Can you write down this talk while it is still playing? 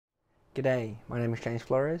G'day, my name is James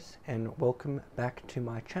Flores and welcome back to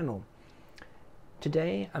my channel.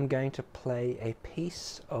 Today I'm going to play a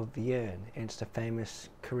piece of Vierne, and it's the famous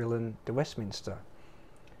Carillon de Westminster.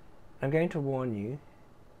 I'm going to warn you,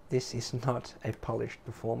 this is not a polished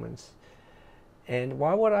performance. And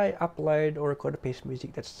why would I upload or record a piece of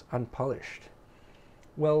music that's unpolished?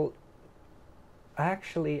 Well, I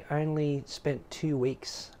actually only spent 2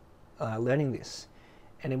 weeks learning this,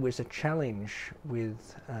 and it was a challenge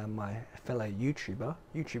with my fellow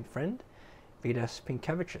YouTube friend, Vidas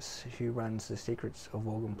Pinkevicius, who runs the Secrets of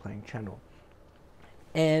Organ Playing channel.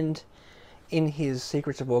 And in his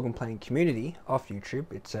Secrets of Organ Playing community off YouTube,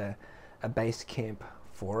 it's a base camp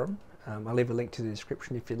forum. I'll leave a link to the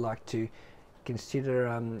description if you'd like to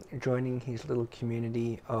consider joining his little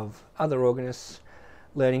community of other organists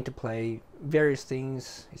learning to play various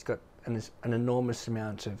things. He's got an enormous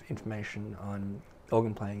amount of information on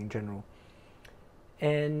organ playing in general.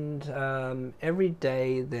 And every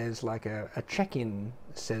day there's like a check-in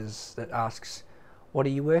that asks, what are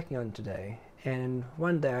you working on today? And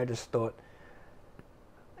one day I just thought,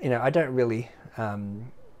 I don't really,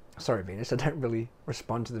 sorry Venus, I don't really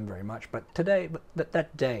respond to them very much, but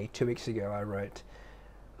that day, 2 weeks ago, I wrote,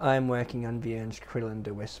 I'm working on Vierne's Carillon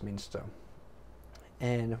de Westminster.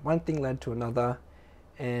 And one thing led to another,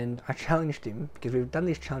 and I challenged him, because we've done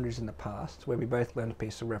these challenges in the past where we both learned a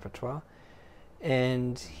piece of repertoire,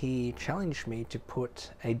 and he challenged me to put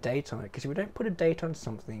a date on it, because if we don't put a date on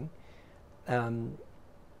something, the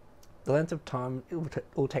length of time it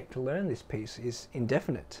will take to learn this piece is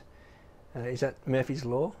indefinite. Is that Murphy's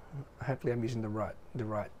Law? Hopefully I'm using the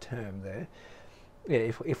right term there.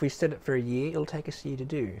 Yeah, if we set it for a year, it'll take us a year to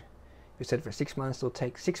do. If we set it for 6 months, it'll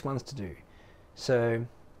take 6 months to do. So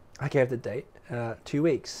I gave the date, 2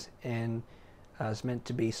 weeks, and I was meant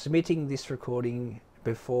to be submitting this recording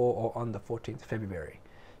before or on the 14th of February.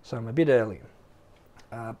 So I'm a bit early.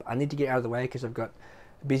 I need to get out of the way because I've got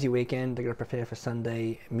a busy weekend. I've got to prepare for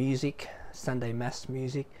Sunday music, Sunday mass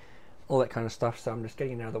music, all that kind of stuff. So I'm just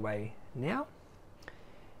getting it out of the way now.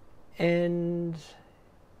 And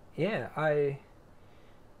yeah,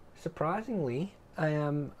 surprisingly,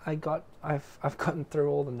 I've gotten through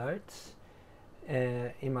all the notes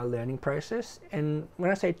in my learning process. And when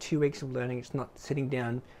I say 2 weeks of learning, it's not sitting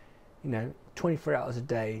down 24 hours a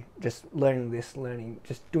day just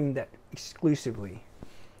just doing that exclusively.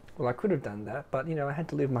 Well, I could have done that, but I had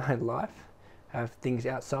to live my own life, have things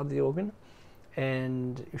outside the organ.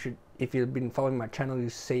 And if you've been following my channel, you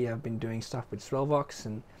see I've been doing stuff with Swellvox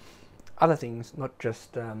and other things, not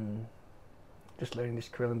just learning this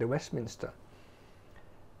Carillon de Westminster.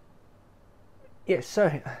 Yeah,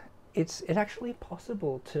 so it's actually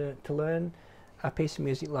possible to learn a piece of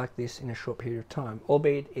music like this in a short period of time,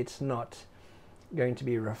 albeit it's not going to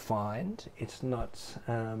be refined, it's not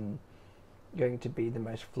going to be the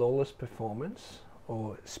most flawless performance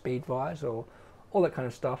or speed-wise or all that kind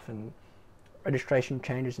of stuff, and registration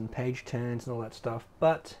changes and page turns and all that stuff,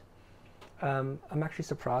 but I'm actually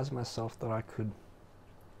surprised myself that I could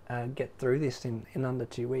get through this in under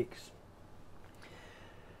 2 weeks.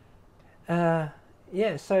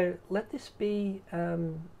 Yeah, so let this be a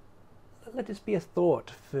thought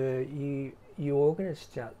for you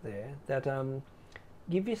organists out there, that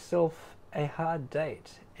give yourself a hard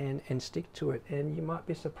date and stick to it, and you might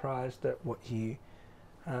be surprised at what you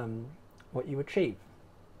achieve.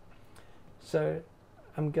 So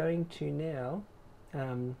I'm going to now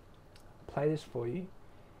play this for you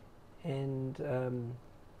and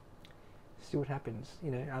see what happens.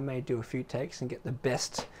 I may do a few takes and get the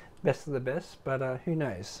best of the best, but who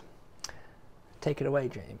knows? Take it away,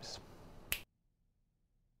 James.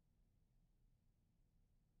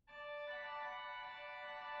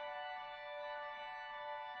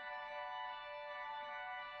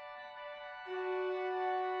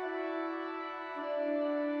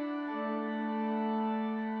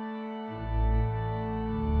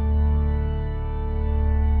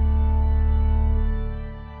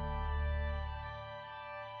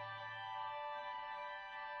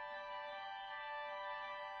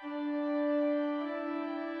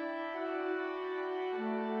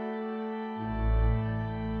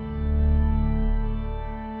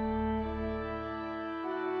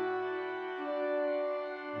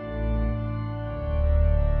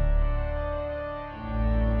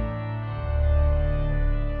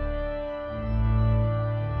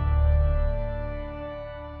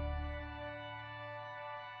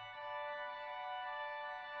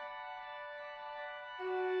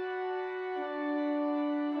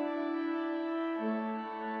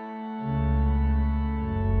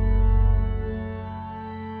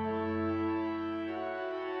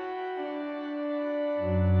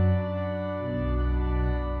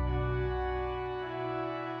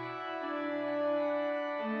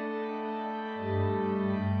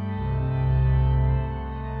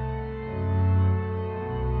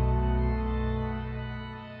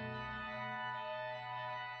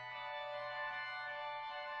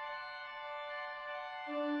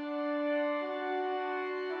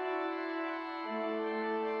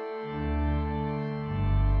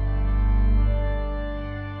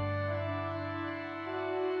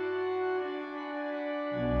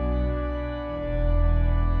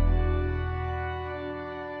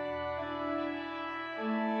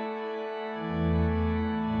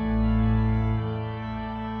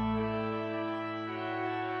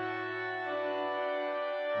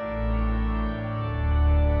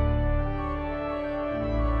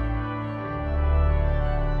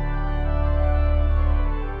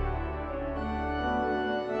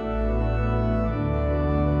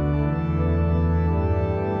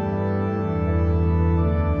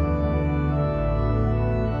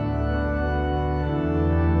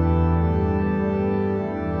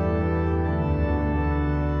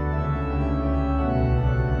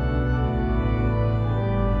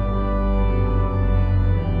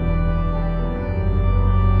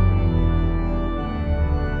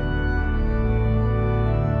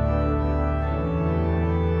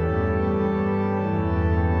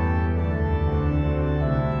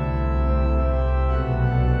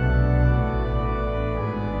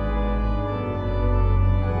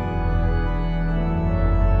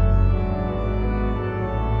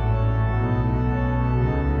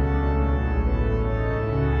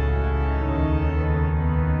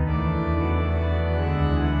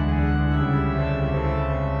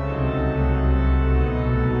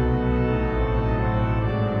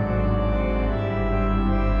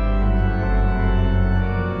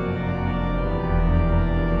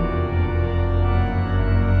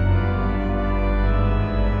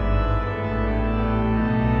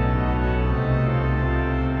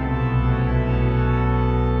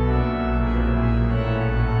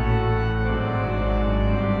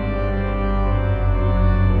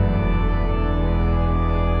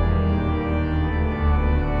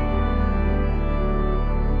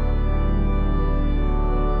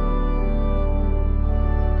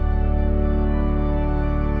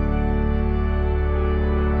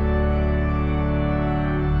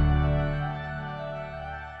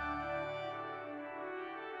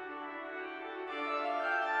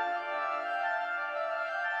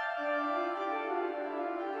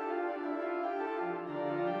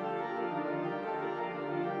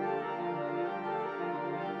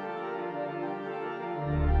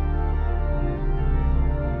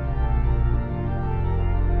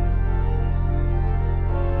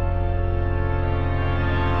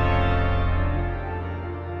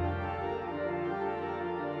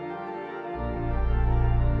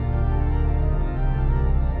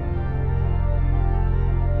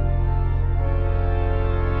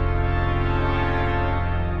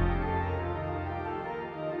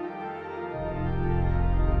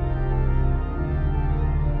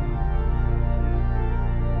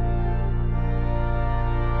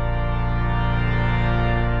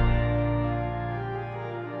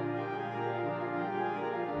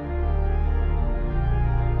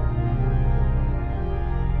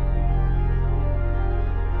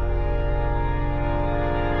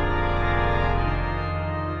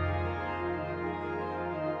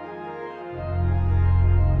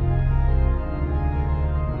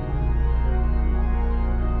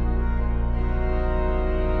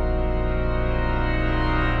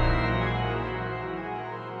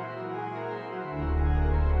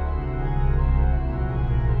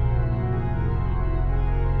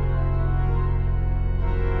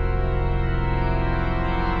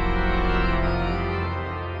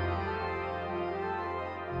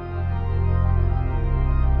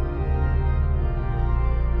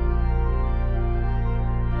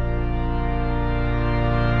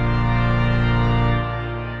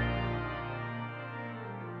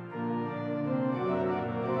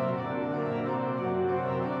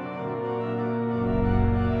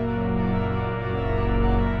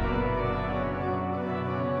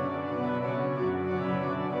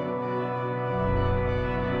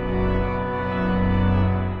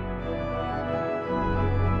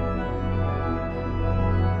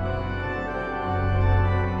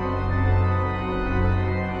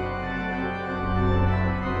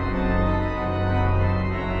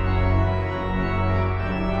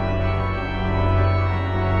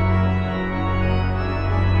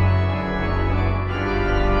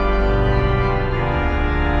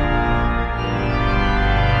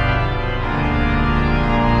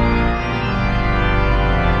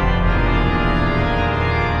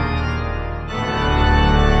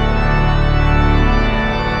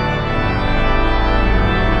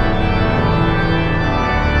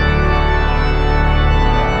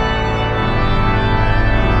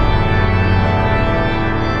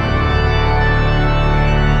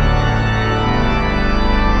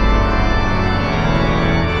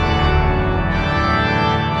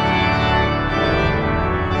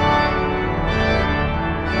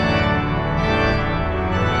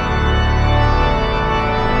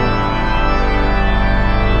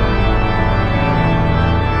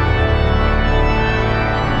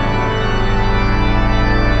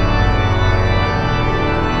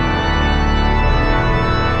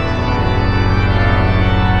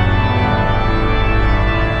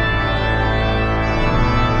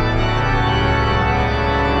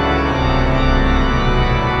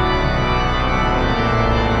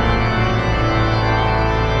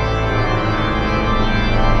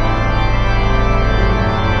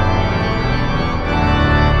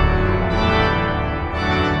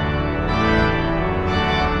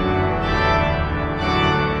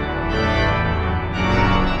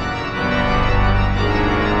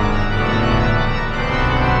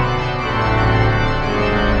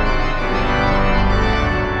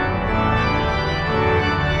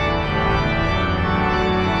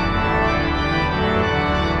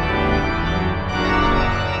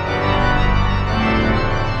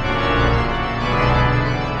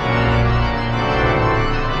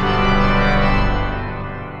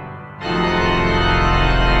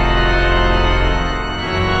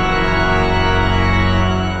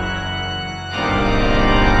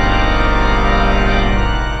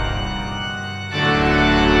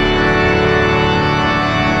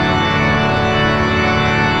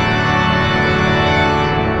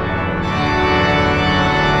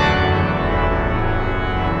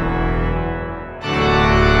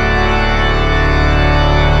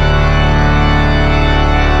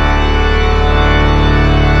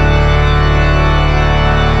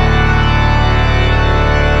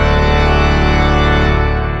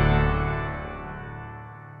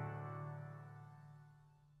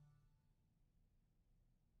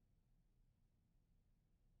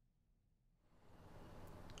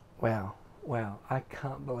 Wow, wow, I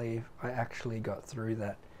can't believe I actually got through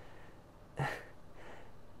that.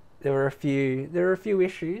 There were a few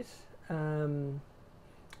issues, and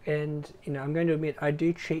I'm going to admit I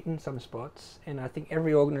do cheat in some spots, and I think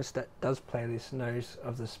every organist that does play this knows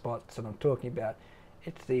of the spots that I'm talking about.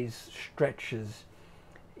 It's these stretches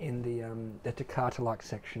in the toccata-like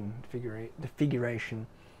section, the figuration.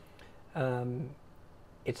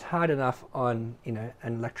 It's hard enough on an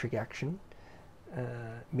electric action,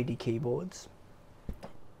 MIDI keyboards,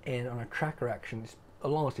 and on a tracker action it's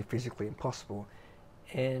honestly physically impossible,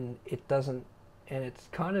 and it's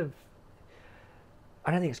kind of,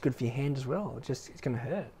 I don't think it's good for your hand as well. It's going to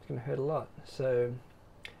hurt. It's going to hurt a lot. So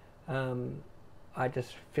I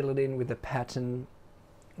just fill it in with a pattern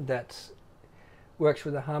that works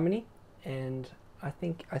with the harmony, and I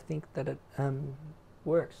think that it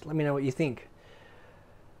works. Let me know what you think.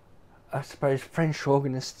 I suppose French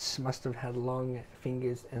organists must have had long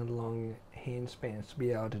fingers and long hand spans to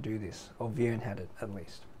be able to do this, or Vierne had it at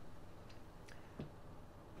least.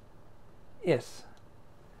 Yes.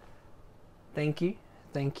 Thank you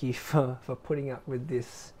for putting up with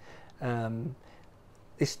this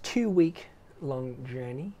this 2-week long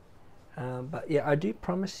journey. But yeah, I do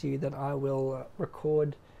promise you that I will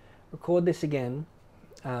record this again,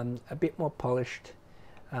 a bit more polished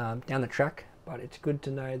down the track. But it's good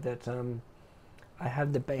to know that I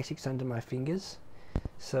have the basics under my fingers,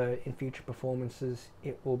 so in future performances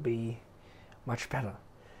it will be much better.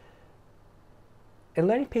 And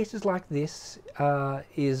learning pieces like this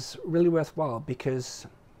is really worthwhile, because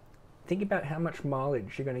think about how much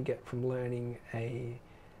mileage you're going to get from learning a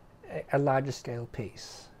larger scale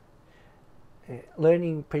piece.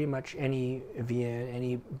 Learning pretty much any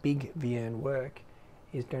big Vierne work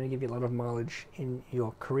is going to give you a lot of mileage in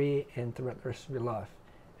your career and throughout the rest of your life.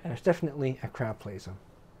 And it's definitely a crowd pleaser.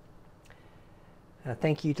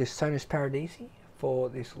 Thank you to Sonus Paradisi for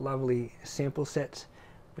this lovely sample set,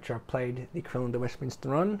 which I played the Carillon de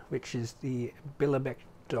Westminster on, which is the Billerbeck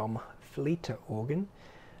Dom Fleeter organ.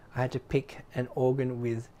 I had to pick an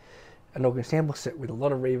organ sample set with a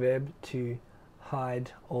lot of reverb to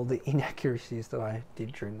hide all the inaccuracies that I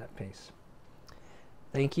did during that piece.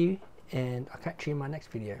 Thank you, and I'll catch you in my next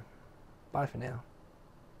video. Bye for now.